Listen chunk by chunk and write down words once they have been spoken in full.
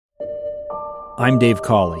I'm Dave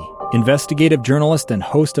Cawley, investigative journalist and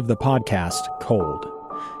host of the podcast Cold.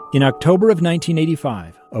 In October of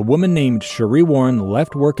 1985, a woman named Sheree Warren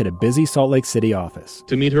left work at a busy Salt Lake City office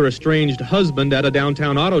to meet her estranged husband at a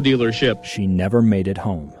downtown auto dealership. She never made it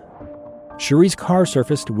home. Sheree's car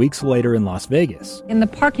surfaced weeks later in Las Vegas. In the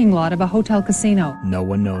parking lot of a hotel casino. No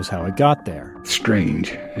one knows how it got there. Strange.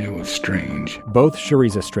 It was strange. Both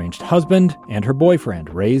Sheree's estranged husband and her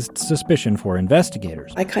boyfriend raised suspicion for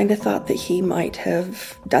investigators. I kind of thought that he might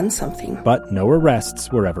have done something. But no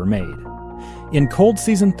arrests were ever made. In Cold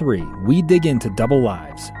Season 3, we dig into double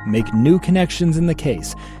lives, make new connections in the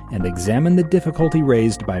case, and examine the difficulty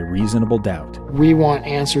raised by reasonable doubt. We want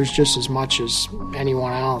answers just as much as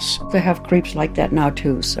anyone else. They have creeps like that now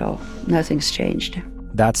too, so nothing's changed.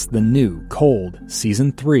 That's the new Cold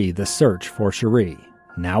Season 3, The Search for Sheree,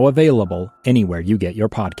 now available anywhere you get your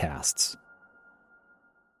podcasts.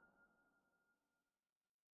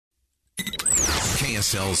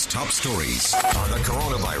 KSL's top stories on the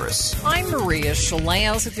coronavirus. I'm Maria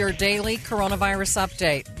Shilaos with your daily coronavirus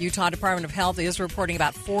update. Utah Department of Health is reporting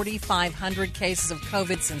about 4,500 cases of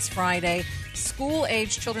COVID since Friday.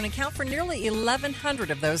 School-age children account for nearly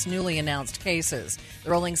 1,100 of those newly announced cases. The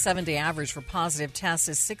rolling 7-day average for positive tests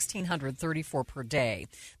is 1,634 per day.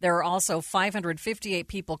 There are also 558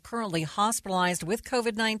 people currently hospitalized with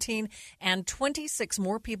COVID-19, and 26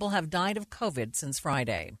 more people have died of COVID since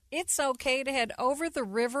Friday. It's okay to head over the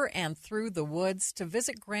river and through the woods to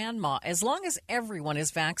visit Grandma as long as everyone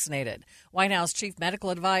is vaccinated. White House Chief Medical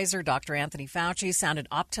Advisor Dr. Anthony Fauci sounded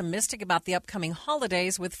optimistic about the upcoming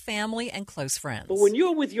holidays with family and close friends. But when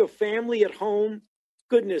you're with your family at home,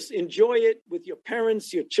 goodness, enjoy it with your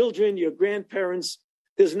parents, your children, your grandparents.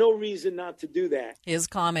 There's no reason not to do that. His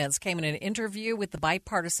comments came in an interview with the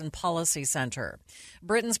Bipartisan Policy Center.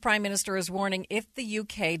 Britain's Prime Minister is warning if the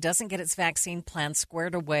UK doesn't get its vaccine plan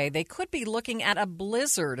squared away, they could be looking at a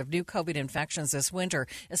blizzard of new COVID infections this winter,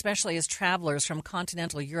 especially as travelers from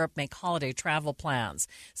continental Europe make holiday travel plans.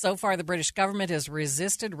 So far, the British government has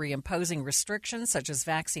resisted reimposing restrictions such as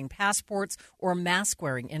vaccine passports or mask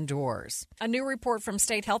wearing indoors. A new report from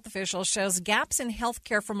state health officials shows gaps in health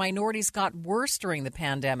care for minorities got worse during the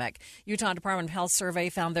pandemic. Utah Department of Health survey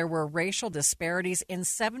found there were racial disparities in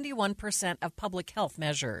 71% of public health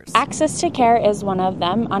measures. Access to care is one of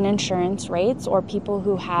them, uninsurance rates or people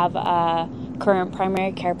who have a current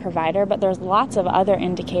primary care provider, but there's lots of other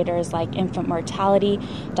indicators like infant mortality,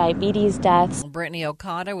 diabetes deaths. Brittany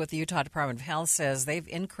Okada with the Utah Department of Health says they've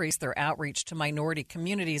increased their outreach to minority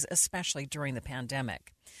communities, especially during the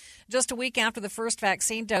pandemic. Just a week after the first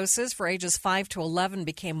vaccine doses for ages 5 to 11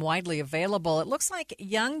 became widely available, it looks like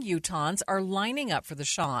young Utahns are lining up for the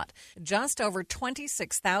shot. Just over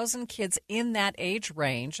 26,000 kids in that age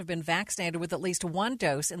range have been vaccinated with at least one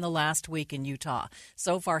dose in the last week in Utah.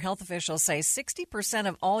 So far, health officials say 60%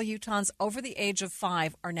 of all Utahns over the age of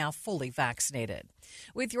 5 are now fully vaccinated.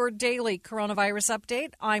 With your daily coronavirus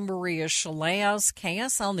update, I'm Maria Shilaos,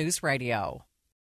 KSL News Radio.